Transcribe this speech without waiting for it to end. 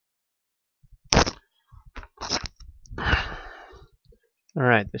All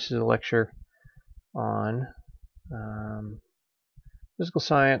right, this is a lecture on physical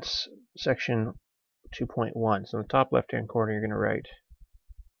science, section 2.1. So in the top left-hand corner, you're going to write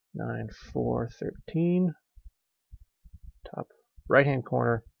 9.4.13. Top right-hand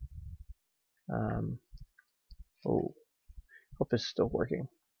corner. Oh, hope this is still working.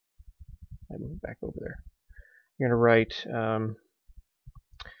 I move back over there. You're going to write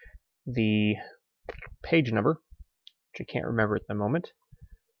the page number, which I can't remember at the moment.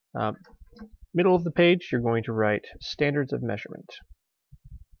 Middle of the page, you're going to write standards of measurement.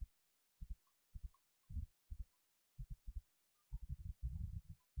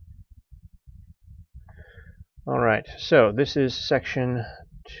 Alright, so this is section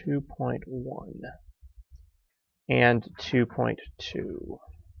 2.1 and 2.2.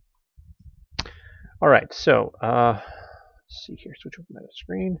 Alright, so let's see here, switch over my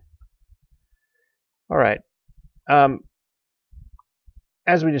screen. Alright,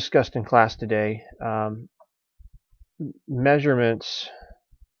 as we discussed in class today, measurements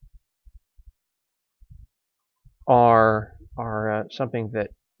are something that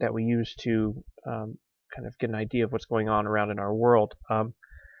we use to kind of get an idea of what's going on around in our world.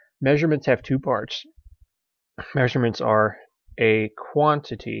 Measurements have two parts. Measurements are a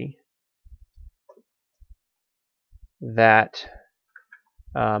quantity that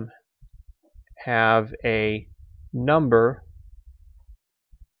have a number,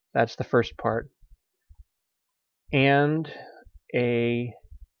 that's the first part, and a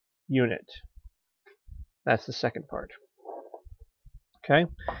unit, that's the second part. Okay,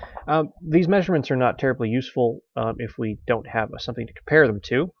 these measurements are not terribly useful if we don't have something to compare them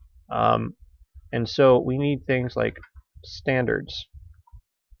to, and so we need things like standards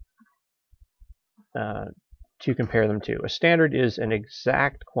to compare them to. A standard is an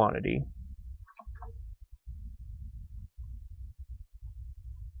exact quantity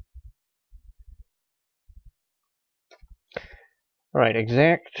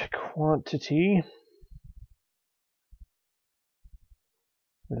exact quantity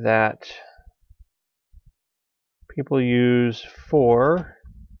that people use for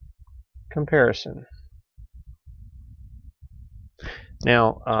comparison.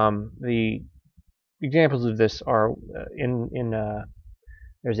 Now, the examples of this are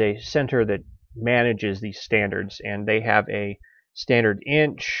there's a center that manages these standards, and they have a standard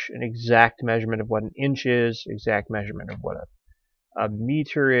inch, an exact measurement of what an inch is, exact measurement of what a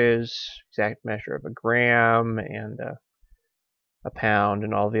meter is, exact measure of a gram, and a pound,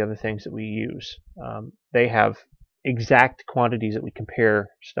 and all the other things that we use. They have exact quantities that we compare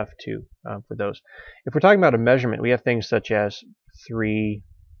stuff to for those. If we're talking about a measurement, we have things such as 3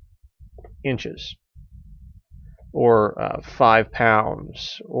 inches, or 5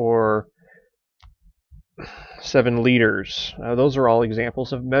 pounds, or 7 liters. Those are all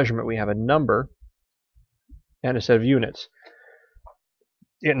examples of measurement. We have a number and a set of units.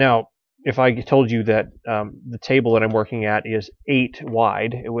 Now, if I told you that the table that I'm working at is 8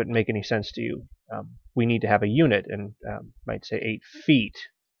 wide, it wouldn't make any sense to you. We need to have a unit, and might say 8 feet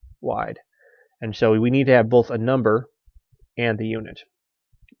wide. And so we need to have both a number and the unit.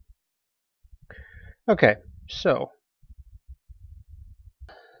 Okay, so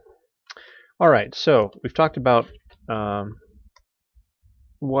alright, so we've talked about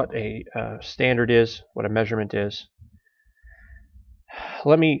what a standard is, what a measurement is.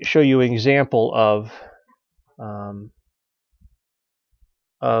 Let me show you an example of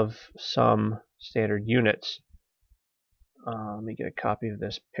some standard units. Let me get a copy of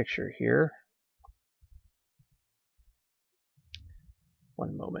this picture here.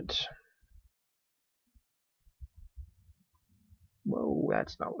 One moment. Whoa,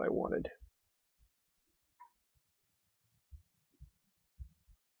 that's not what I wanted.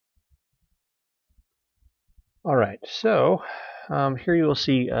 Alright, so here you will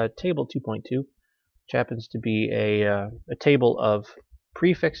see table 2.2, which happens to be a table of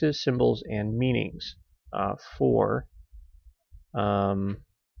prefixes, symbols, and meanings for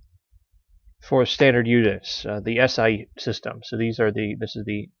standard units, the SI system. So this is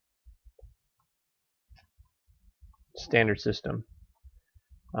the standard system.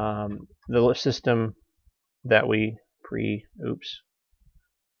 The system that we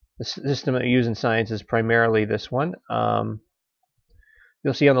the system that we use in science is primarily this one.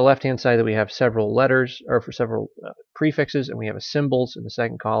 You'll see on the left hand side that we have several letters, or for several prefixes, and we have symbols in the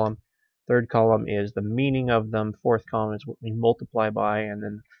second column. Third column is the meaning of them. Fourth column is what we multiply by, and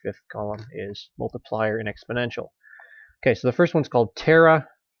then the fifth column is multiplier and exponential. Okay, so the first one's called tera.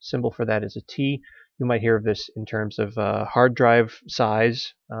 Symbol for that is a T. You might hear of this in terms of hard drive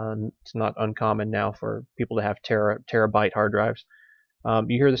size. It's not uncommon now for people to have terabyte hard drives.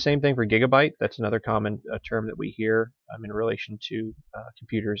 You hear the same thing for gigabyte. That's another common term that we hear in relation to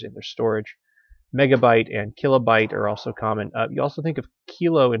computers and their storage. Megabyte and kilobyte are also common. You also think of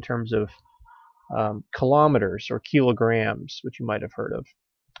kilo in terms of kilometers or kilograms, which you might have heard of.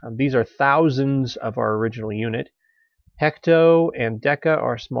 These are thousands of our original unit. Hecto and deca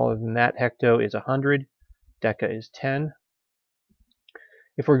are smaller than that. Hecto is 100, deca is 10.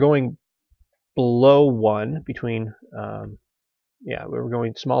 If we're going below 1, we're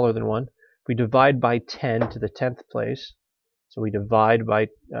going smaller than 1, we divide by 10 to the 10th place. So we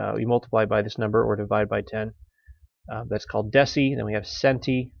multiply by this number or divide by 10. That's called deci. Then we have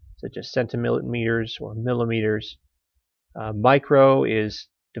centi, such as centimeters or millimeters. Micro is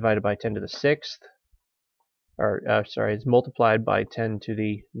divided by 10 to the 6th. It's multiplied by 10 to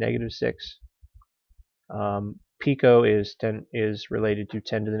the negative 6. Pico is related to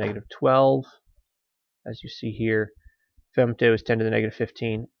 10 to the negative 12, as you see here. Femto is 10 to the negative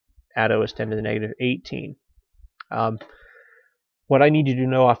 15. Atto is 10 to the negative 18. What I need you to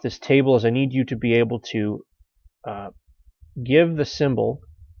know off this table is I need you to be able to give the symbol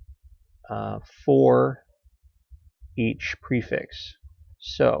for each prefix.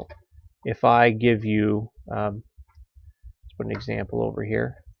 So if I give you, let's put an example over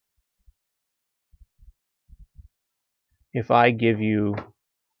here. If I give you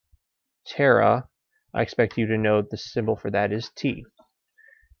tera, I expect you to know the symbol for that is T.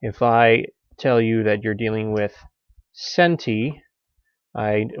 If I tell you that you're dealing with centi,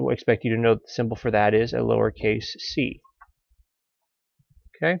 I expect you to know the symbol for that is a lowercase c.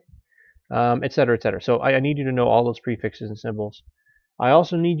 Okay, etc., etc. So I need you to know all those prefixes and symbols. I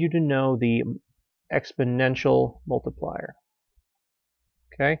also need you to know the exponential multiplier.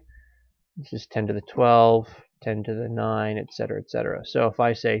 Okay, this is 10 to the 12, 10 to the 9, etc., etc. So if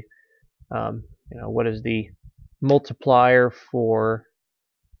I say, what is the multiplier for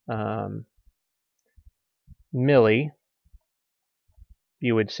milli,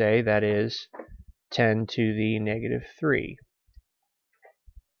 you would say that is 10 to the negative 3.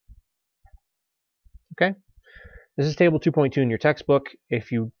 Okay, this is table 2.2 in your textbook.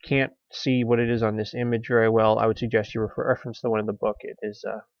 If you can't see what it is on this image very well, I would suggest you reference the one in the book. It is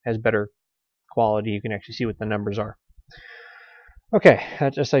has better quality. You can actually see what the numbers are. Okay,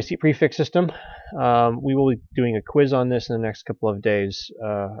 that's SIC prefix system. We will be doing a quiz on this in the next couple of days.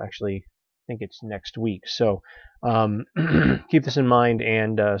 Actually, I think it's next week. So keep this in mind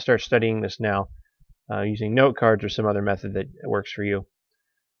and start studying this now using note cards or some other method that works for you.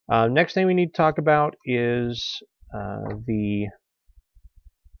 Next thing we need to talk about is the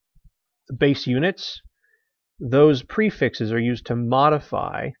base units. Those prefixes are used to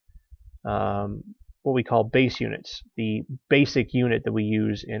modify what we call base units, the basic unit that we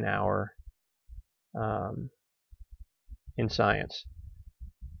use in our in science.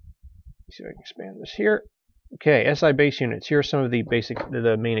 Let's see if I can expand this here. Okay, SI base units. Here are some of the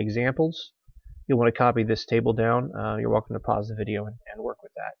main examples. You'll want to copy this table down. You're welcome to pause the video and work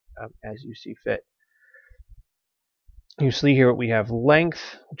with that as you see fit. You see here we have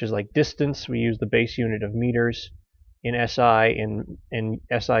length, which is like distance. We use the base unit of meters. In SI, in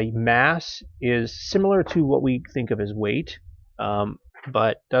SI, mass is similar to what we think of as weight,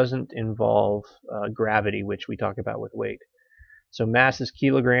 but doesn't involve gravity, which we talk about with weight. So mass is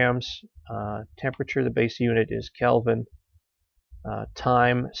kilograms. Temperature, the base unit is Kelvin.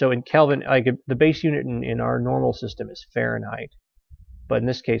 Time, so in Kelvin, the base unit in our normal system is Fahrenheit, but in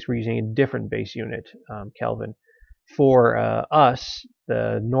this case we're using a different base unit, Kelvin. For us,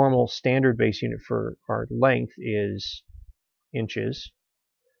 the normal standard base unit for our length is inches.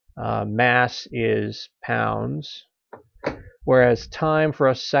 Mass is pounds, whereas time for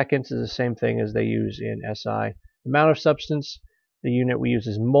us, seconds, is the same thing as they use in SI. Amount of substance, the unit we use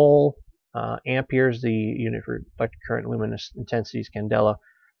is mole. Amperes, the unit for electric current, luminous intensity, is candela.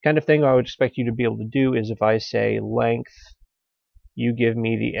 Kind of thing I would expect you to be able to do is if I say length, you give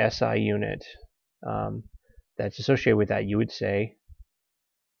me the SI unit that's associated with that. You would say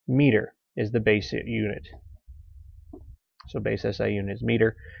meter is the base unit. So base SI unit is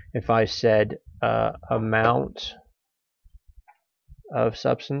meter. If I said amount of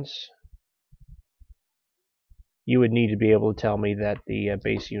substance, you would need to be able to tell me that the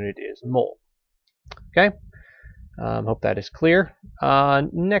base unit is mole. Okay, hope that is clear.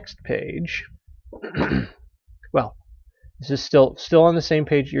 Next page. Well, this is still on the same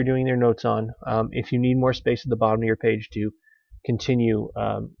page you're doing your notes on. If you need more space at the bottom of your page to continue,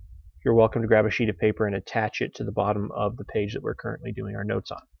 you're welcome to grab a sheet of paper and attach it to the bottom of the page that we're currently doing our notes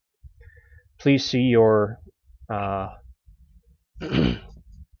on. Please see your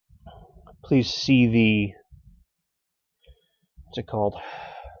please see what's it called?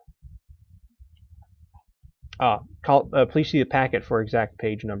 Please see the packet for exact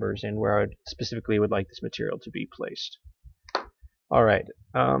page numbers and where I specifically would like this material to be placed. All right,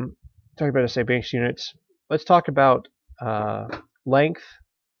 talking about SA base units. Let's talk about length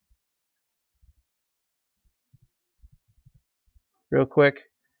real quick.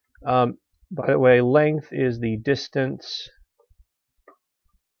 By the way, length is the distance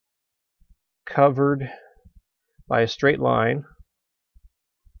covered by a straight line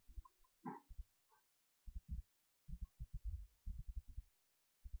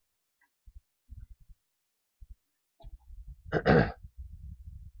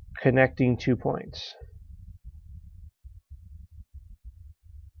connecting 2 points.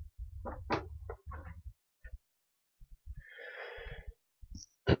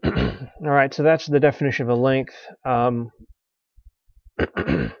 All right, so that's the definition of a length.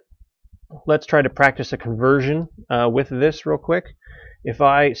 Let's try to practice a conversion with this real quick. If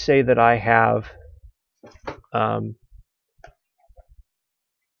I say that I have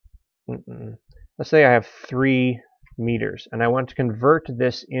let's say I have 3 meters and I want to convert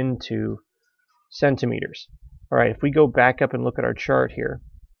this into centimeters. All right, if we go back up and look at our chart here,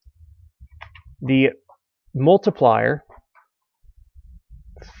 the multiplier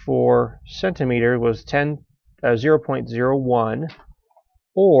for centimeter was 0.01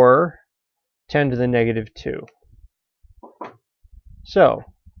 or 10 to the negative 2. So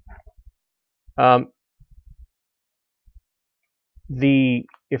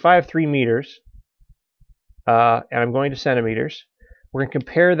if I have 3 meters and I'm going to centimeters, we're going to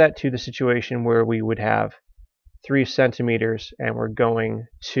compare that to the situation where we would have 3 centimeters and we're going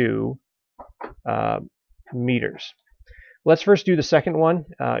to meters. Let's first do the second one.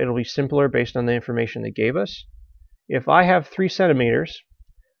 It'll be simpler based on the information they gave us. If I have 3 centimeters,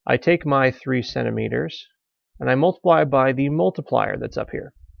 I take my 3 centimeters and I multiply by the multiplier that's up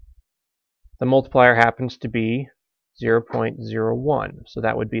here. The multiplier happens to be 0.01, so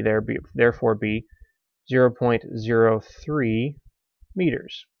that would be therefore be 0.03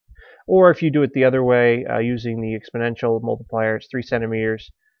 meters. Or if you do it the other way, using the exponential multiplier, it's 3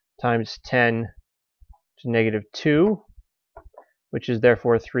 centimeters times 10 to negative 2, which is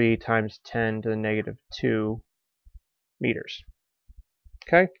therefore 3 times 10 to the negative 2 meters.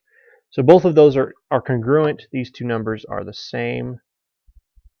 Okay, so both of those are congruent. These two numbers are the same.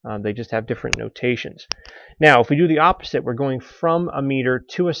 They just have different notations. Now, if we do the opposite, we're going from a meter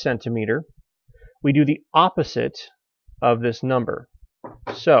to a centimeter. We do the opposite of this number.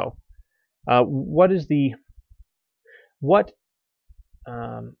 So, so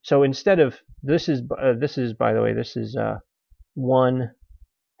instead of this is by the way, this is 1/100th.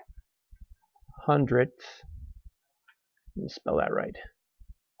 Let me spell that right.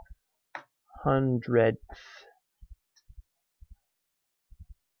 100th.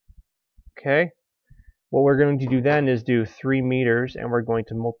 Okay. What we're going to do then is do 3 meters, and we're going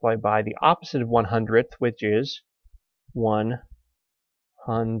to multiply by the opposite of 100th, which is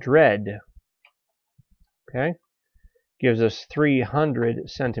 100. Okay. Gives us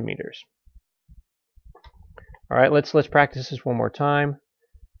 300 centimeters. All right, let's practice this one more time.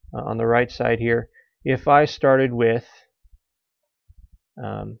 On the right side here, if I started with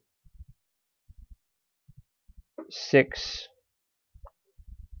 6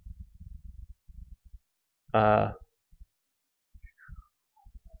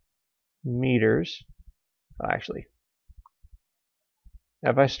 meters, actually,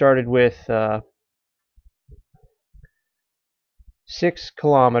 if I started with 6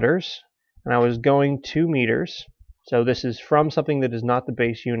 kilometers and I was going 2 meters, so this is from something that is not the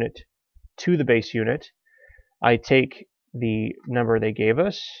base unit to the base unit, I take the number they gave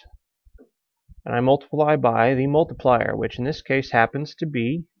us and I multiply by the multiplier, which in this case happens to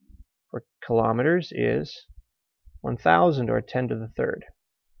be, for kilometers, is 1,000 or 10 to the third.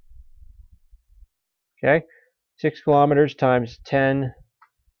 Okay, 6 kilometers times 10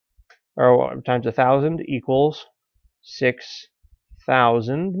 or times 1,000 equals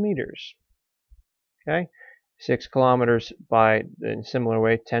 6,000 meters. Okay, 6 kilometers by, in a similar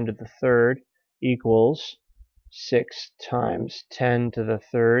way, 10 to the third equals 6 times 10 to the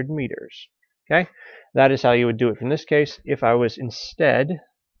third meters. Okay, that is how you would do it. In this case, if I was instead,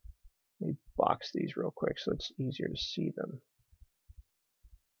 let me box these real quick so it's easier to see them.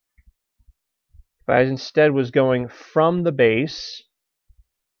 If I instead was going from the base,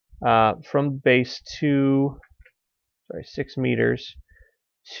 to 6 meters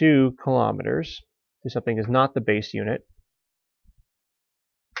to kilometers, if something is not the base unit,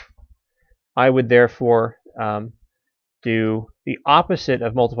 I would therefore do the opposite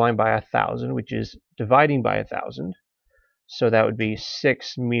of multiplying by 1,000, which is dividing by 1,000. So that would be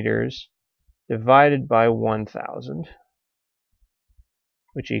 6 meters divided by 1,000,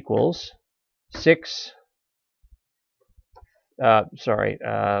 which equals 6. Sorry,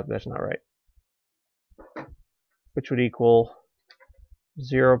 that's not right. Which would equal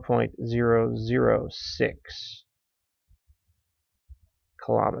 0.006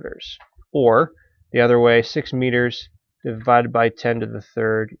 kilometers. Or, the other way, 6 meters divided by 10 to the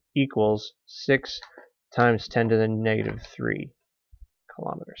third equals 6 times 10 to the negative 3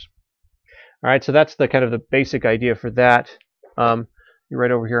 kilometers. Alright, so that's the kind of the basic idea for that. You're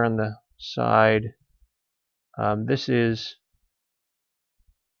right over here on the side. This is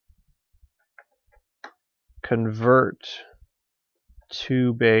convert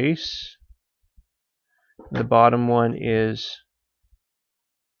to base. The bottom one is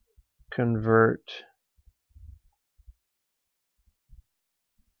convert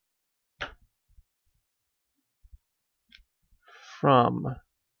from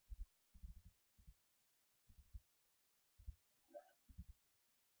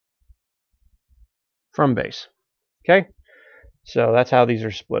base. Okay, so that's how these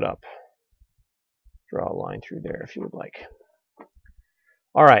are split up. Draw a line through there if you would like.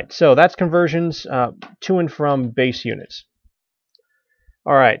 Alright, so that's conversions to and from base units.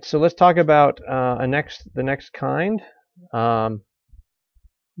 Alright, so let's talk about the next kind.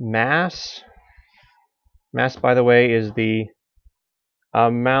 Mass. Mass, by the way, is the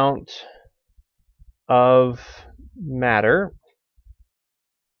amount of matter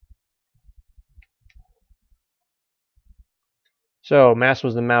So mass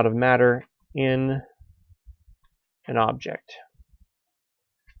was the amount of matter in an object.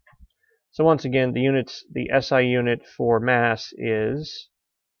 So once again, the SI unit for mass is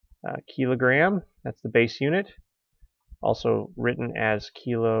kilogram. That's the base unit, also written as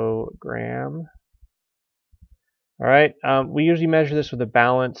kilogram. All right, we usually measure this with a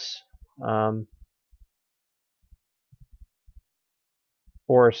balance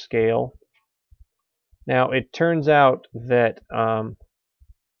or a scale. Now it turns out that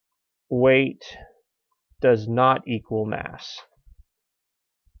weight does not equal mass.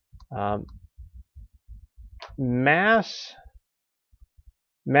 Mass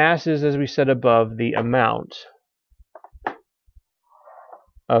is, as we said above, the amount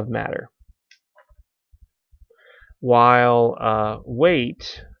of matter, while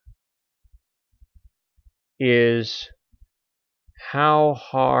weight is how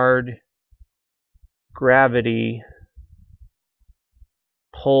hard gravity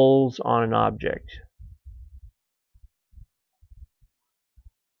pulls on an object.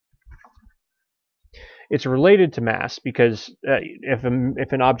 It's related to mass because if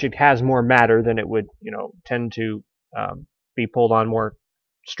an object has more matter, then it would, tend to be pulled on more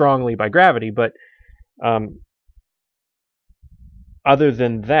strongly by gravity. But other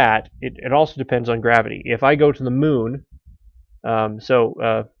than that, it also depends on gravity. If I go to the moon,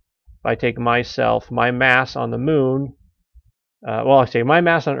 if I take myself, my mass on the moon, I say my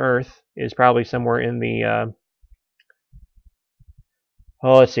mass on Earth is probably somewhere in the,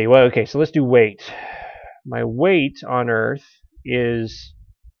 let's see. Well, okay, so let's do weight. My weight on Earth is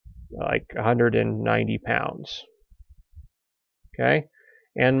like 190 pounds. Okay,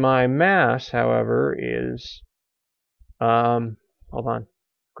 and my mass, however, is hold on,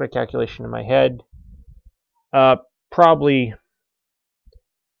 quick calculation in my head. Probably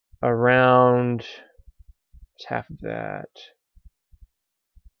around half of that.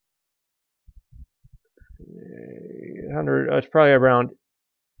 100. It's probably around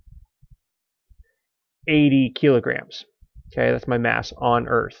 80 kilograms. Okay, that's my mass on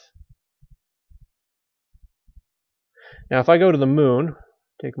Earth. Now, if I go to the moon,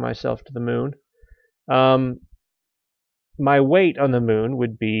 take myself to the moon, my weight on the moon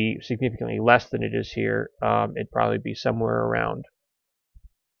would be significantly less than it is here. It'd probably be somewhere around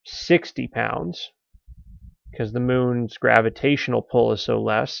 60 pounds because the moon's gravitational pull is so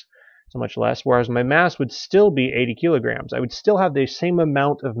much less, whereas my mass would still be 80 kilograms. I would still have the same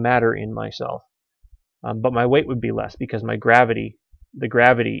amount of matter in myself, but my weight would be less because the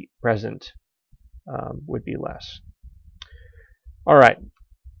gravity present would be less. All right.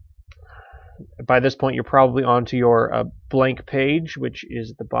 By this point, you're probably onto your blank page, which is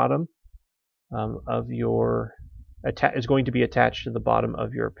at the bottom of your is going to be attached to the bottom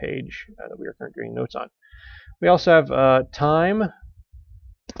of your page that we are currently doing notes on. We also have time.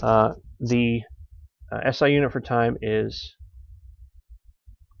 The SI unit for time is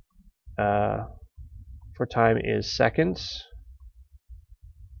seconds.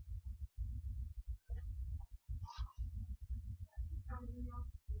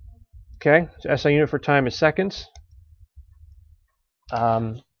 Okay, so SI unit for time is seconds.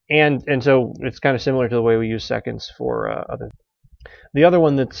 And so it's kind of similar to the way we use seconds for other. The other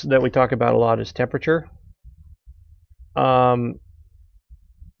one that we talk about a lot is temperature.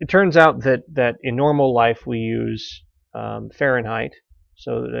 It turns out that in normal life we use Fahrenheit,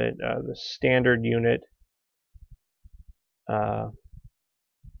 so that the standard unit, the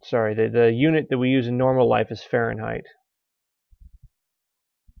unit that we use in normal life is Fahrenheit.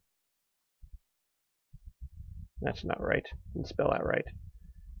 That's not right. Didn't spell that right.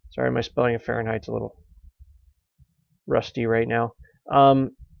 Sorry, my spelling of Fahrenheit's a little rusty right now.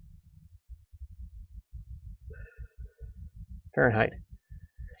 Fahrenheit.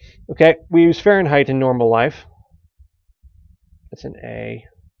 Okay, we use Fahrenheit in normal life. That's an A.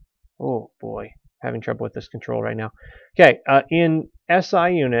 Oh boy, having trouble with this control right now. Okay, in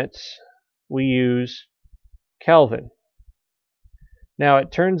SI units, we use Kelvin. Now,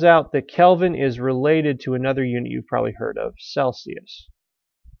 it turns out that Kelvin is related to another unit you've probably heard of, Celsius.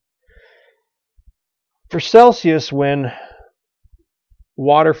 For Celsius, when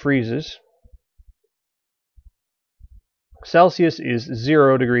water freezes, Celsius is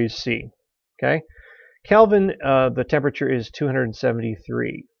 0 degrees C. Okay, Kelvin, the temperature is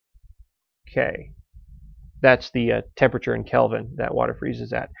 273 K. That's the temperature in Kelvin that water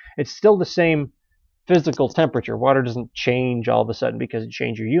freezes at. It's still the same physical temperature. Water doesn't change all of a sudden because you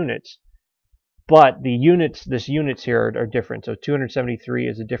change your units. But the units, units here are different. So 273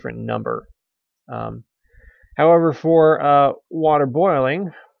 is a different number. However, for water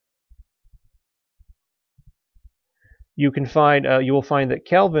boiling, you will find that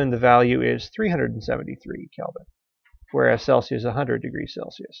Kelvin, the value is 373 Kelvin, whereas Celsius is 100 degrees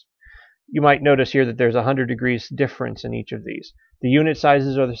Celsius. You might notice here that there's 100 degrees difference in each of these. The unit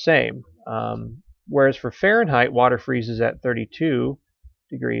sizes are the same. Whereas for Fahrenheit, water freezes at 32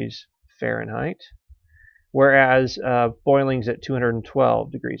 degrees Fahrenheit, whereas boiling's at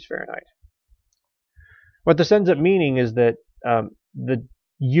 212 degrees Fahrenheit. What this ends up meaning is that the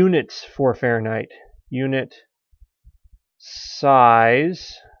units for Fahrenheit, unit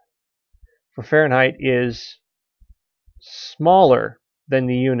size for Fahrenheit is smaller than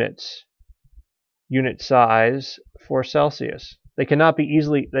the unit size for Celsius. They cannot be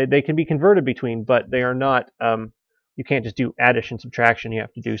easily, they can be converted between, but they are not, you can't just do addition, subtraction, you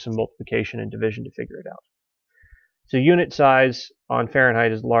have to do some multiplication and division to figure it out. So unit size on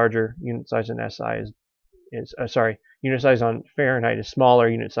Fahrenheit is larger, unit size on SI unit size on Fahrenheit is smaller,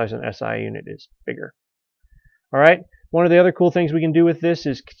 unit size on SI unit is bigger. Alright, one of the other cool things we can do with this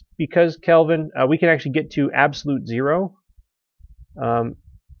is, because Kelvin, we can actually get to absolute zero.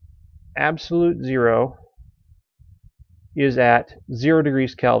 Absolute zero is at 0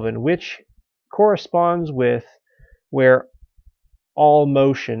 degrees Kelvin, which corresponds with where all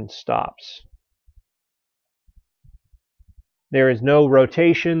motion stops. There is no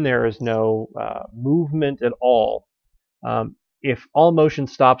rotation, there is no movement at all. If all motion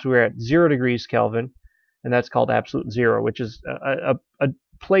stops, we're at 0 degrees Kelvin, and that's called absolute zero, which is a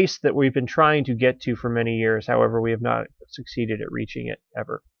place that we've been trying to get to for many years. However, we have not succeeded at reaching it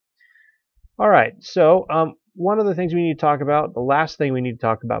ever. All right, so one of the things we need to talk about, the last thing we need to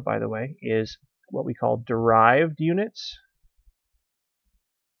talk about, by the way, is what we call derived units.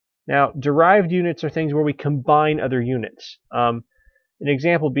 Now, derived units are things where we combine other units. An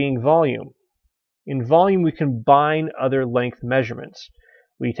example being volume. In volume, we combine other length measurements.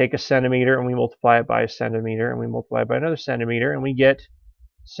 We take a centimeter and we multiply it by a centimeter, and we multiply it by another centimeter, and we get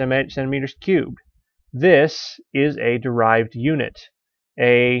centimeters cubed. This is a derived unit.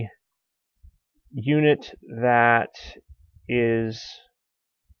 A unit that is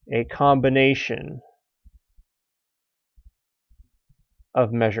a combination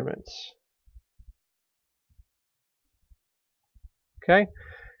of measurements. Okay.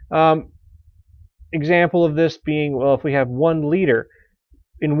 Example of this being, well, if we have 1 liter.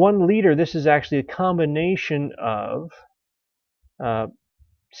 In 1 liter, this is actually a combination of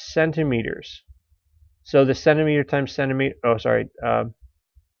centimeters. So the centimeter times centimeter,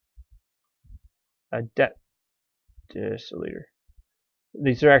 a deciliter.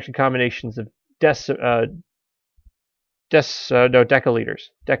 These are actually combinations of deciliters.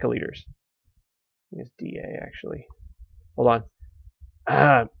 Deciliters. It's DA actually. Hold on.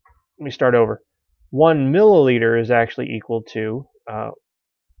 Let me start over. 1 milliliter is actually equal to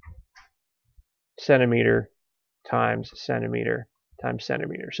centimeter times centimeter times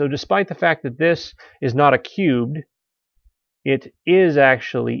centimeter. So despite the fact that this is not a cubed, it is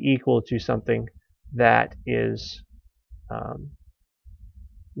actually equal to something that is a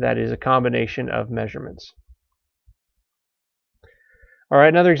combination of measurements. All right,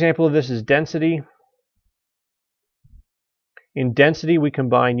 another example of this is density. In density, we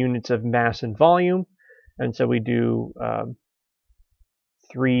combine units of mass and volume, and so we do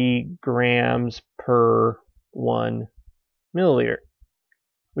 3 grams per 1 milliliter.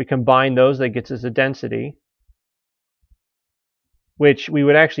 We combine those, that gets us a density, which we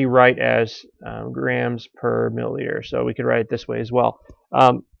would actually write as grams per milliliter. So we could write it this way as well.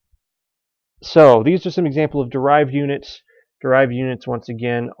 So these are some examples of derived units. Derived units, once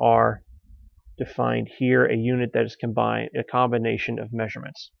again, are defined here, a unit that is a combination of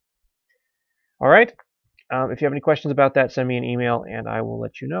measurements. All right. If you have any questions about that, send me an email and I will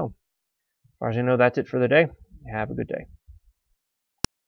let you know. As far as I know, that's it for the day. Have a good day.